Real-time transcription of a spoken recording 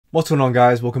What's going on,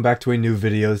 guys? Welcome back to a new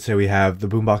video. Today we have the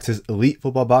Boombox's Elite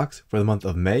Football Box for the month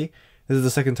of May. This is the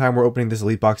second time we're opening this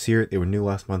Elite box here. They were new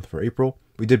last month for April.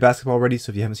 We did basketball already, so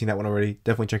if you haven't seen that one already,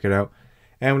 definitely check it out.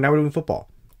 And now we're doing football.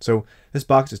 So this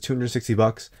box is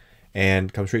 $260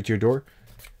 and comes straight to your door.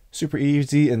 Super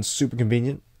easy and super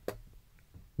convenient.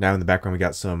 Now in the background we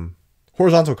got some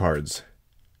horizontal cards.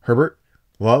 Herbert,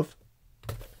 Love.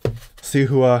 See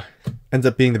who ends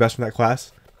up being the best from that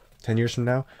class 10 years from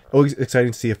now. Always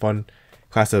exciting to see a fun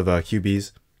class of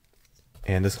QBs.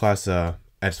 And this class,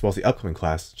 as well as the upcoming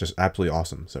class, just absolutely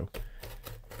awesome. So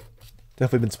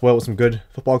definitely been spoiled with some good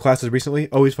football classes recently.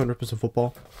 Always fun ripping some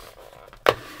football.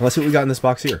 Let's see what we got in this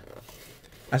box here.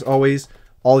 As always,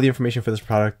 all the information for this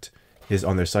product is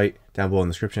on their site, down below in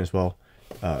the description as well.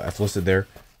 That's listed there.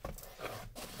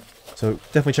 So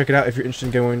definitely check it out if you're interested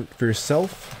in going for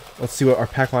yourself. Let's see what our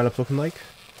pack lineup's looking like.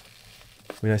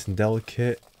 Be nice and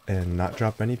delicate and not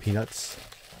drop any peanuts.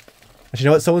 Actually, you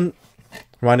know what? Someone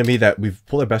reminded me that we've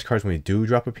pulled our best cards when we do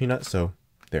drop a peanut. So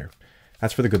there.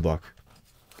 That's for the good luck.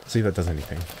 Let's see if that does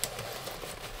anything.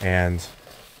 And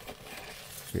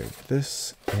we have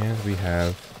this. And we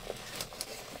have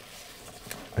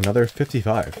another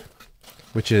 55.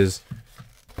 Which is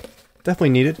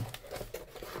definitely needed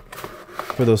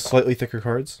for those slightly thicker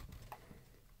cards.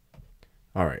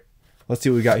 Alright. Let's see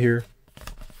what we got here.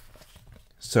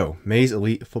 So, May's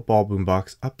Elite Football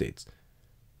Boombox updates.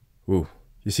 Ooh,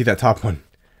 you see that top one?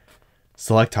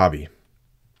 Select Hobby.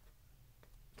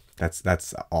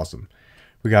 That's awesome.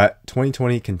 We got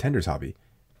 2020 Contenders Hobby.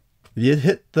 If you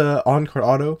hit the on-card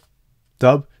auto,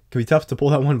 dub, it can be tough to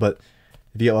pull that one, but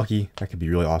if you get lucky, that could be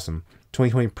really awesome.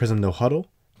 2020 Prizm No Huddle,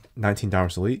 19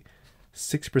 Donruss Elite,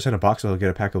 6% a box, so I'll get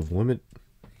a pack of Limited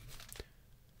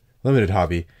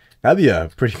Hobby. That'd be a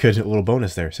pretty good little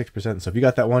bonus there, 6%. So if you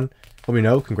got that one, let me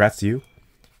know. Congrats to you.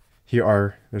 Here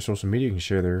are their social media. You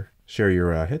can share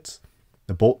your hits.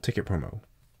 The Bolt ticket promo.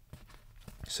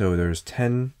 So there's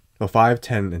 5,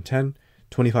 10, and 10.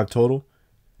 25 total.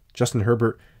 Justin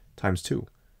Herbert times 2.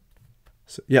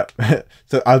 So yeah.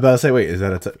 So I was about to say, wait, is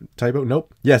that a typo?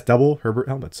 Nope. Yes, double Herbert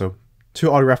helmets. So 2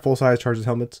 autographed full-size Chargers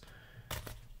helmets.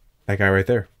 That guy right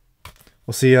there.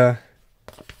 We'll see how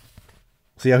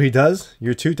he does.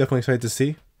 Year 2, definitely excited to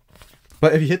see.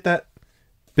 But if you hit that,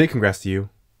 big congrats to you.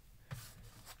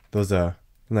 Those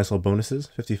nice little bonuses.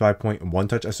 55-point and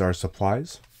 1-touch SR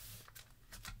supplies.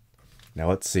 Now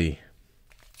let's see.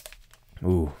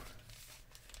 Ooh.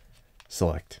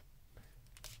 Select.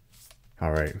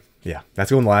 Alright. Yeah, that's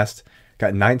going last.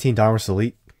 Got 19 Donruss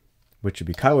Elite, which would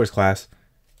be Kyler's class.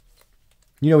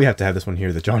 You know we have to have this one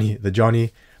here. The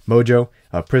Johnny Mojo,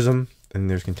 Prizm, and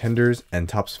there's Contenders and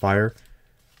Topps Fire.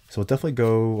 So we'll definitely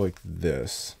go like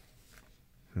this.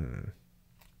 Go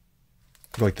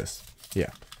like this. Yeah.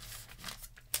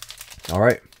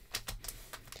 Alright.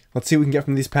 Let's see what we can get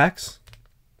from these packs.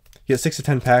 You get 6 to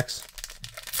 10 packs.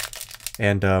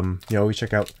 And, you know, we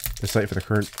check out the site for the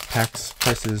current packs,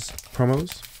 prices,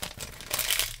 promos.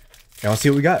 And let's see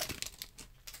what we got.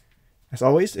 As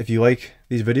always, if you like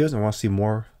these videos and want to see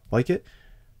more like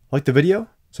the video,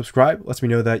 subscribe. Lets me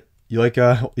know that you like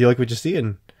what you see,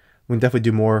 and we can definitely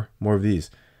do more of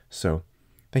these. So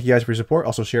thank you guys for your support.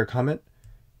 Also share, comment,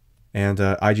 and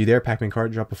IG there, Pac-Man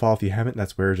card. Drop a follow if you haven't.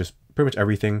 That's where just pretty much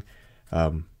everything,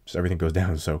 everything goes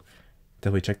down. So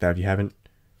definitely check that if you haven't,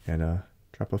 and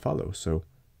drop a follow. So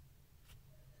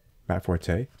Matt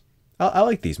Forte, I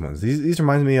like these ones. These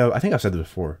remind me of, I think I've said this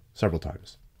before several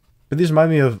times, but these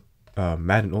remind me of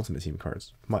Madden Ultimate Team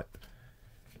cards.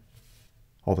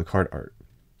 All the card art.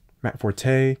 Matt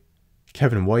Forte,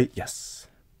 Kevin White, yes.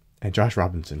 And Josh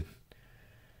Robinson.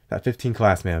 That 15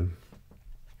 class, man.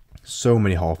 So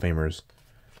many Hall of Famers.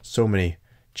 So many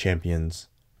champions.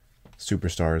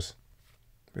 Superstars.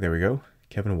 There we go.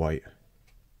 Kevin White.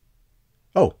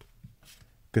 Oh.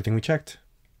 Good thing we checked.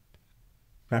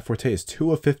 Matt Forte is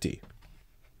 2 of 50.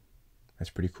 That's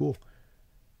pretty cool.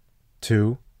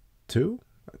 22,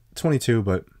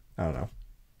 but I don't know.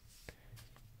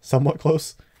 Somewhat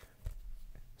close.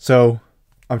 So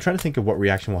I'm trying to think of what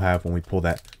reaction we'll have when we pull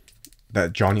that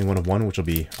Johnny 1 of 1, which will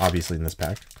be obviously in this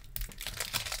pack.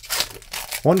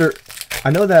 Wonder,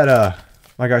 I know that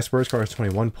my guy Spurs Cars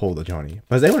 21 pulled a Johnny,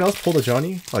 but has anyone else pulled a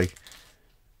Johnny? Like,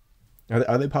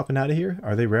 are they popping out of here?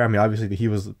 Are they rare? I mean, obviously he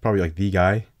was probably like the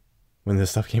guy when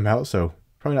this stuff came out, so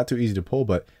probably not too easy to pull.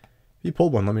 But if you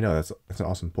pulled one, let me know. That's an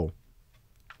awesome pull.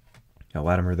 Got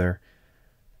Latimer there.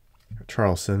 Got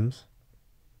Charles Sims.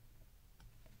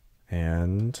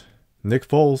 And Nick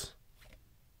Foles.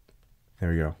 There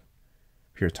we go.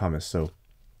 Pierre Thomas. So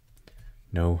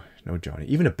no Johnny.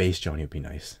 Even a base Johnny would be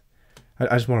nice.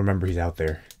 I just want to remember he's out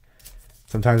there.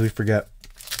 Sometimes we forget.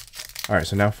 All right,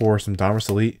 so now for some Donruss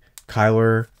Elite.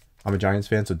 Kyler, I'm a Giants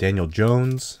fan, so Daniel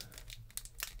Jones.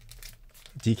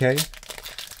 DK.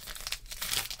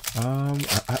 I'm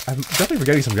definitely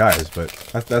forgetting some guys, but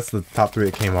that's the top 3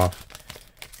 that came off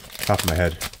the top of my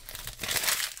head.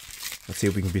 Let's see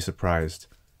if we can be surprised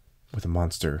with a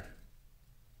monster.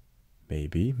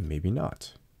 Maybe, maybe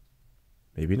not.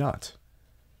 Maybe not.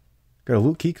 Got a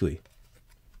Luke Kuechly.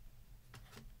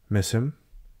 Miss him.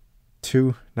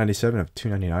 297 of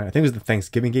 299. I think it was the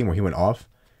Thanksgiving game where he went off.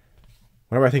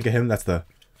 Whenever I think of him, that's the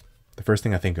first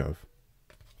thing I think of.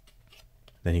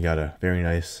 Then he got a very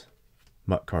nice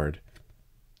Mutt card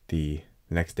the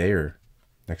next day or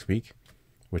next week,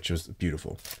 which was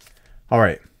beautiful. All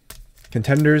right,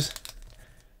 contenders.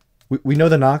 We know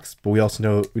the knocks, but we also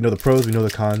know the pros. We know the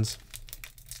cons.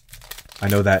 I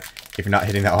know that if you're not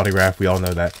hitting that autograph, we all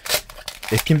know that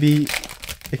it can be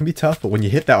tough. But when you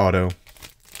hit that auto,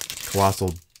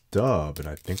 colossal dub, and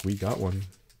I think we got one.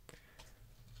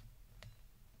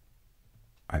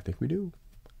 I think we do.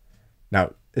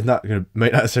 Now, it's not gonna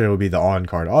might not necessarily be the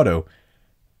on-card auto,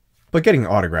 but getting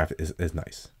an autograph is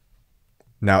nice.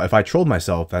 Now, if I trolled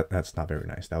myself, that's not very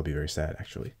nice. That would be very sad,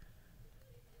 actually.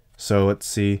 So let's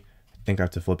see. I think I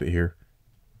have to flip it here.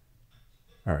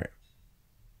 All right.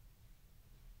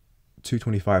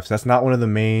 225. So that's not one of the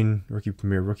main rookie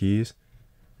premier rookies.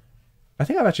 I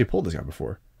think I've actually pulled this guy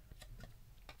before.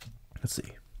 Let's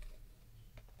see.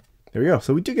 There we go.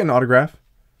 So we did get an autograph.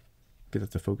 Get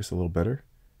that to focus a little better.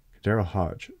 Daryl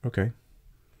Hodge. Okay.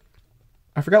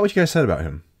 I forgot what you guys said about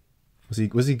him. Was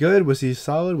he good? Was he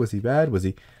solid? Was he bad? Was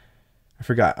he... I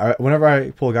forgot. Whenever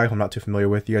I pull a guy who I'm not too familiar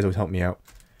with, you guys always help me out.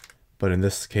 But in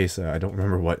this case, I don't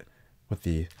remember what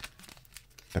the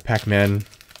Pac-Man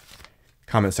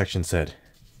comment section said.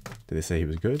 Did they say he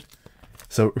was good?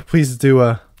 So please do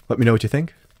let me know what you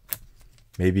think.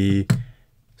 Maybe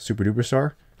super duper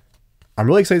star. I'm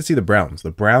really excited to see the Browns.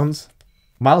 The Browns,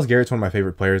 Myles Garrett's one of my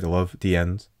favorite players. I love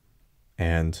DNs.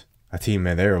 And a team,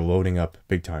 man, they are loading up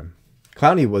big time.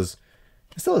 Clowney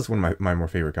still is one of my more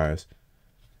favorite guys.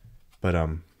 But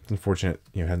it's unfortunate,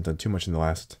 hasn't done too much in the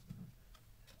last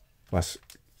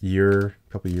year,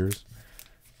 couple of years.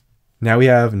 Now we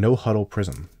have no Huddle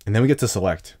Prizm. And then we get to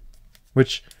select,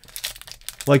 which,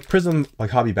 like Prizm, like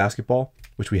Hobby Basketball,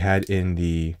 which we had in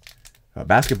the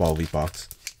Basketball Elite box,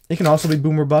 it can also be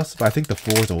boom or bust, but I think the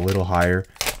floor is a little higher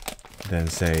than,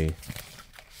 say,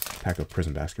 pack of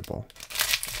Prizm Basketball.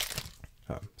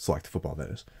 Select Football, that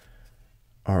is.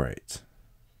 All right.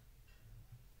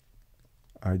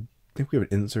 I think we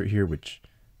have an insert here, which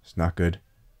is not good.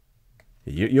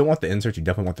 You don't want the inserts. You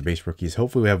definitely want the base rookies.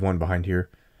 Hopefully we have one behind here.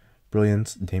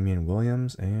 Brilliance, Damian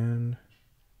Williams, and...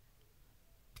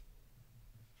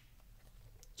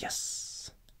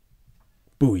 Yes!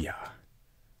 Booyah!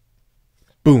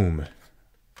 Boom!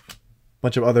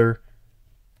 Bunch of other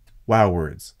wow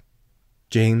words.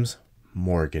 James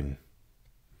Morgan.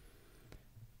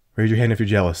 Raise your hand if you're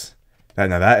jealous.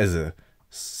 Now that is a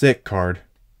sick card.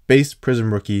 Base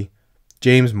Prizm rookie,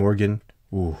 James Morgan.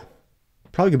 Ooh,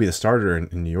 probably gonna be the starter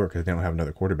in New York because they don't have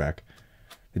another quarterback.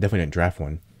 They definitely didn't draft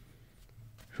one.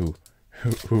 Who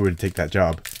would take that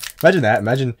job? Imagine that.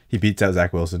 Imagine he beats out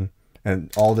Zach Wilson,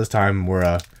 and all this time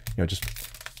we're just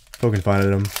poking fun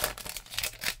at him,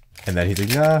 and then he's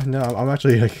like, no, I'm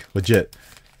actually like legit.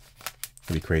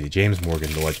 That'd be crazy. James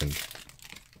Morgan, the legend.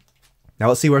 Now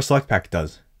let's see where Select Pack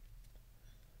does.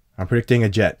 I'm predicting a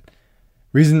Jet.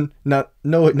 Reason, no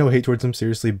hate towards him,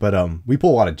 seriously, but we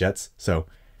pull a lot of Jets, so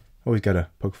always gotta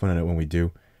poke fun at it when we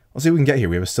do. Let's see what we can get here.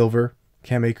 We have a silver,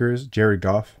 Cam Akers, Jared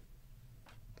Goff.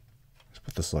 Let's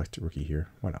put the select rookie here.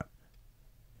 Why not?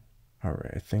 All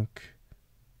right, I think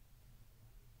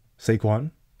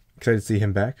Saquon. Excited to see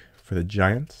him back for the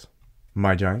Giants,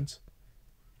 my Giants.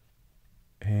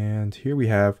 And here we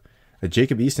have a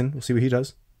Jacob Eason. We'll see what he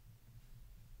does.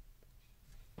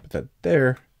 Put that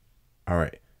there. All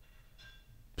right.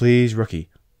 Please, rookie.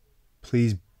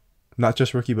 Please, not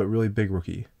just rookie, but really big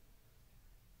rookie.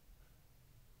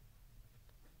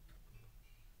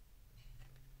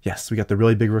 Yes, we got the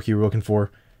really big rookie we're looking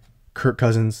for. Kirk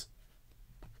Cousins.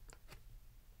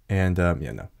 And,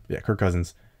 Kirk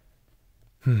Cousins.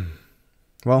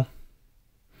 Well,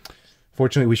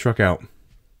 fortunately, we struck out.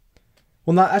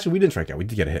 Well, we didn't strike out. We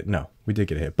did get a hit. No, we did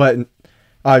get a hit. But,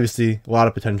 obviously, a lot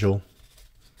of potential.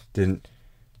 Didn't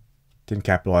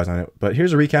capitalize on it. But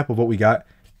here's a recap of what we got.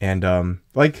 And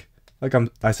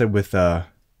I said with the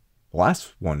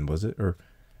last one, was it? Or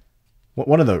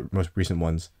one of the most recent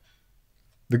ones.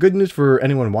 The good news for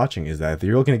anyone watching is that if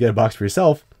you're looking to get a box for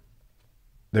yourself,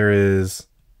 there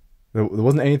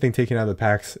wasn't anything taken out of the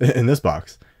packs in this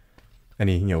box.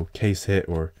 Any, case hit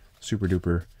or super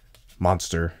duper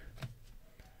monster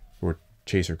or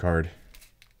chaser card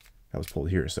that was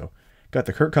pulled here. So got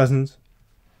the Kirk Cousins.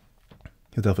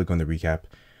 He'll definitely go in the recap.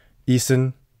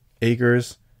 Eason,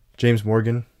 Akers, James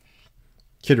Morgan,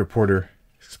 Kid Reporter,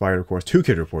 expired of course. 2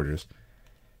 Kid Reporters.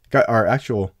 Got our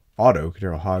actual auto,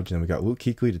 Kadero Hodge, and then we got Luke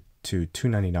Kuechly to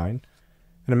 299.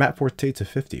 And a Matt Forte to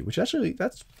 50, which actually,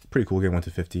 that's pretty cool, getting 1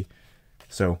 to 50.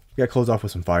 So we got to close off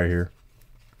with some fire here.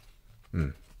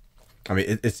 I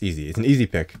mean, it's easy. It's an easy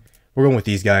pick. We're going with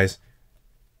these guys.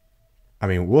 I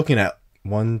mean, we're looking at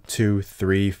 1, 2,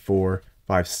 3, 4,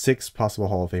 5, 6 possible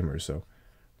Hall of Famers. So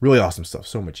really awesome stuff.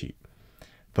 So much heat.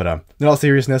 But in all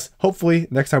seriousness, hopefully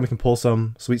next time we can pull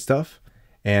some sweet stuff.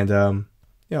 And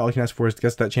yeah, all you can ask for is to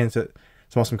get that chance at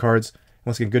some awesome cards.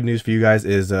 Once again, good news for you guys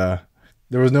is there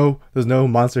was no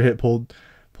monster hit pulled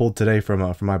today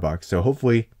from my box. So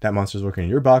hopefully that monster is working in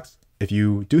your box. If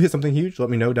you do hit something huge, let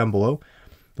me know down below.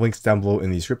 Links down below in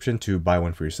the description to buy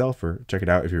one for yourself or check it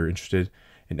out if you're interested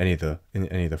in any of the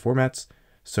formats.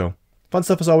 So fun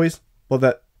stuff as always. Love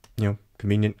that,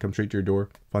 convenient, come straight to your door,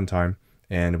 fun time.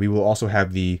 And we will also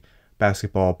have the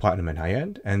basketball platinum and high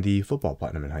end and the football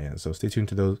platinum and high end. So stay tuned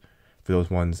to those for those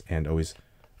ones, and always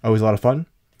a lot of fun.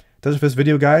 That's it for this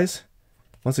video, guys.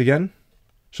 Once again,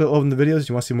 show love in the videos.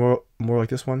 You want to see more like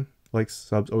this one? Likes,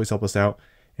 subs always help us out.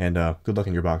 And good luck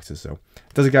in your boxes. So,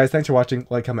 that's it, guys. Thanks for watching.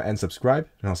 Like, comment, and subscribe.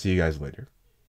 And I'll see you guys later.